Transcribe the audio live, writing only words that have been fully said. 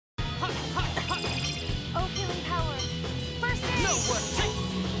Oh, healing power. First aid! No way!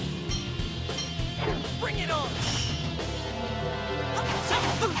 Bring it on!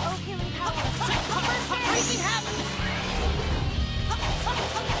 Oh, healing power. First aid! Wreaking havoc!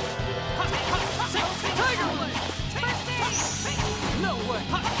 Tiger Blade! First aid! No way!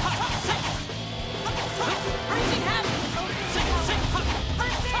 Wreaking havoc!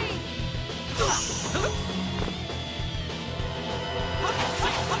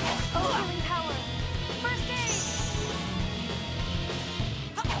 Oh, healing power. First aid!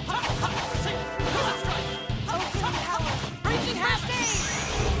 Oh, healing power. First aid! Oh, healing power. Wreaking havoc!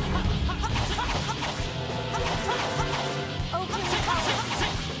 Oh, healing power.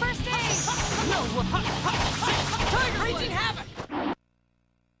 First aid! No way! Tiger Wreaking havoc!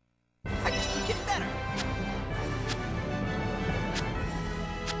 I just keep getting better.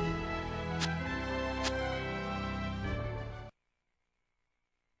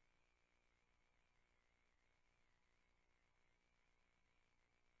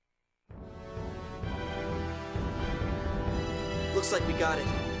 Looks like we got it.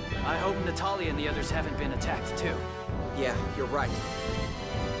 I hope Natalia and the others haven't been attacked too. Yeah, you're right.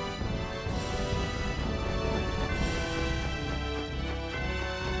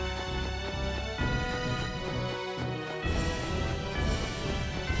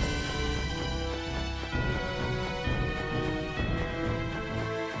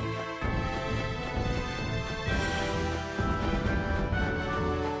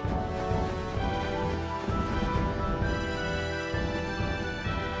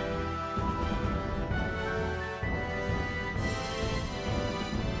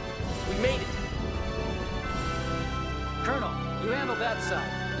 Colonel, you handle that side,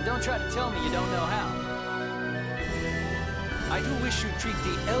 and don't try to tell me you don't know how. I do wish you'd treat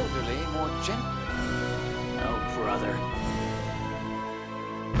the elderly more gently. Oh, brother.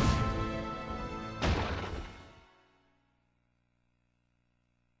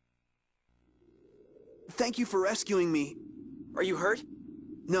 Thank you for rescuing me. Are you hurt?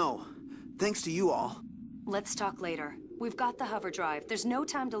 No, thanks to you all. Let's talk later. We've got the hover drive. There's no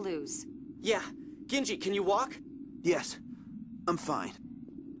time to lose. Yeah. Genji, can you walk? Yes, I'm fine.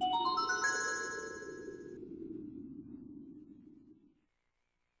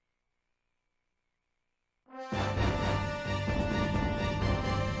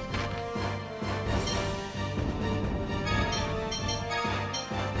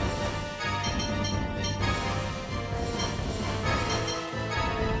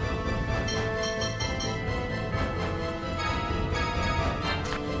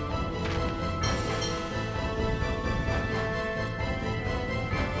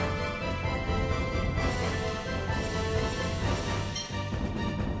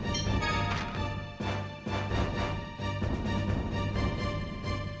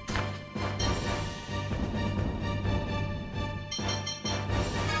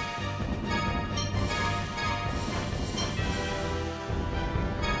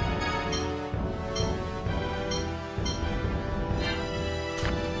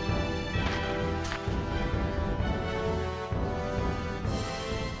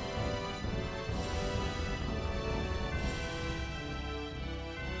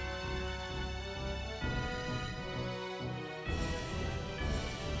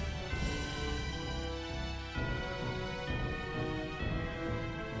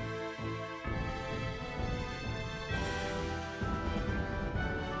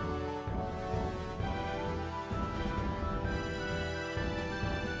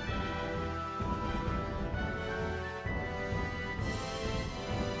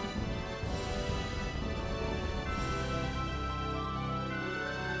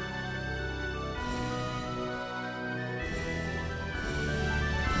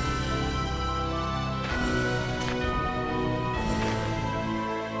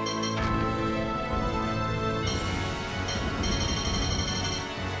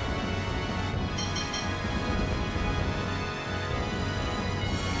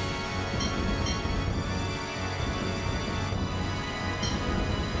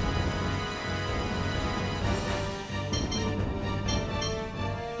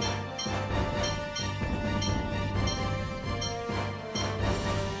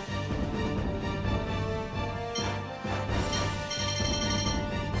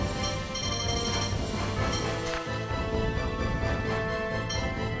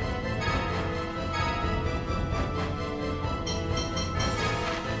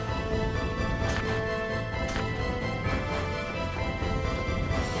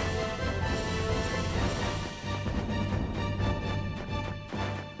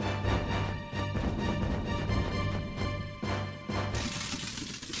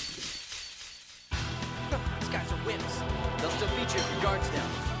 guys are wimps. They'll still beat you if your guard's down.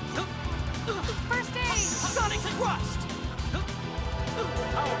 First aid! Sonic thrust!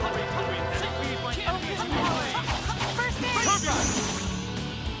 First aid! Cobra!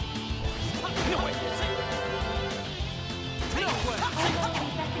 No way! No way!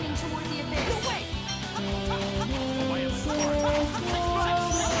 Beckoning toward the abyss. No way!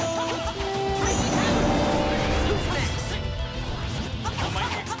 Who's next?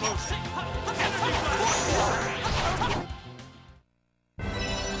 Mighty explosion.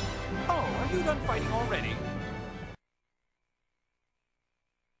 Oh, are you done fighting already?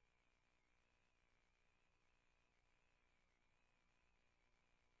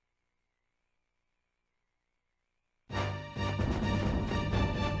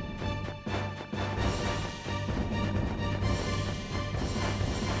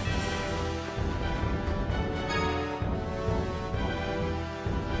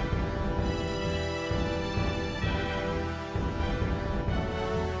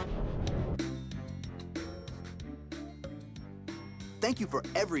 Thank you for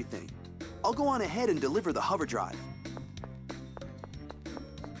everything. I'll go on ahead and deliver the hover drive.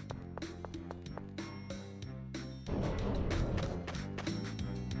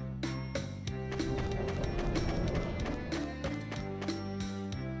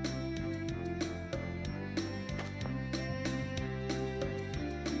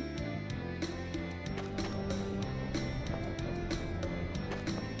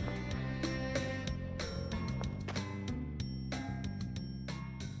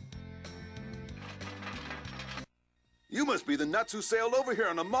 You must be the nuts who sailed over here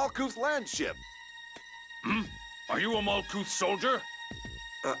on a Malkuth land ship. Are you a Malkuth soldier?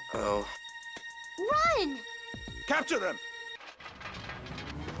 Uh-oh. Run! Capture them!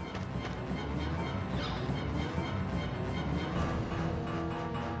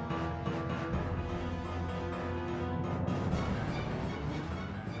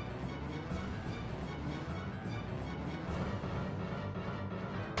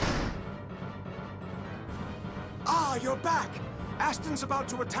 Ah, you're back! Aston's about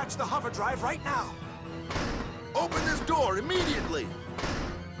to attach the hover drive right now. Open this door immediately!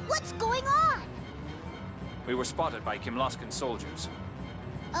 What's going on? We were spotted by Kimloskan soldiers.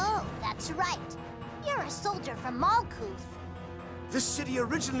 Oh, that's right. You're a soldier from Malkuth. This city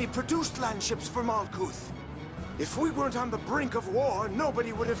originally produced land ships for Malkuth. If we weren't on the brink of war,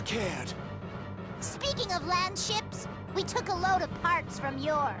 nobody would have cared. Speaking of land ships, we took a load of parts from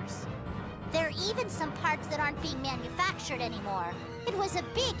yours. There are even some parts that aren't being manufactured anymore. It was a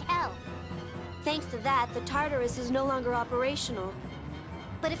big help. Thanks to that, the Tartarus is no longer operational.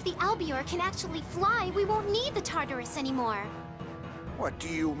 But if the Albior can actually fly, we won't need the Tartarus anymore. What do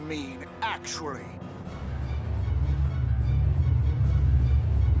you mean, actually?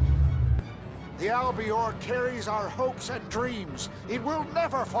 The Albior carries our hopes and dreams. It will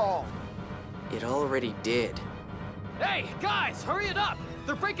never fall. It already did. Hey, guys, hurry it up!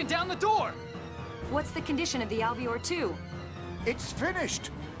 They're breaking down the door! What's the condition of the Albior 2? It's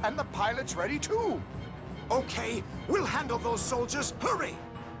finished, and the pilot's ready too. Okay, we'll handle those soldiers. Hurry!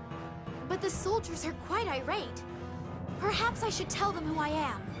 But the soldiers are quite irate. Perhaps I should tell them who I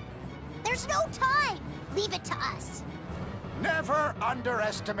am. There's no time! Leave it to us. Never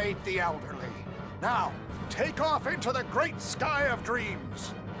underestimate the elderly. Now, take off into the great sky of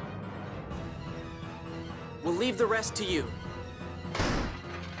dreams. We'll leave the rest to you.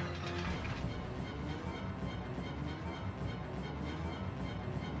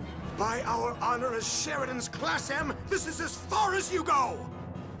 By our honor as Sheridan's Class M, this is as far as you go!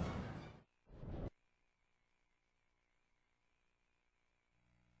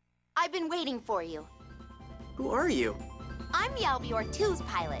 I've been waiting for you. Who are you? I'm the Albior 2's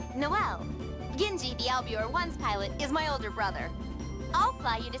pilot, Noel. Genji, the Albior 1's pilot, is my older brother. I'll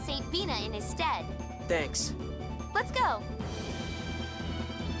fly you to St. Vina in his stead. Thanks. Let's go.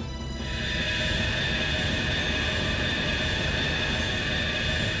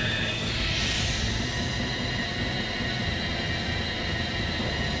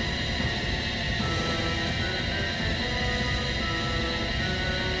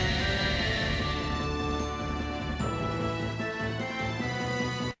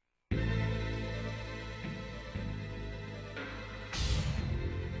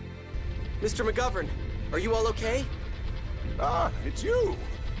 Mr. McGovern, are you all okay? Ah, it's you.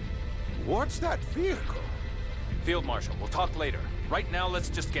 What's that vehicle? Field Marshal, we'll talk later. Right now, let's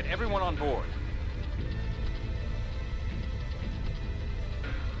just get everyone on board.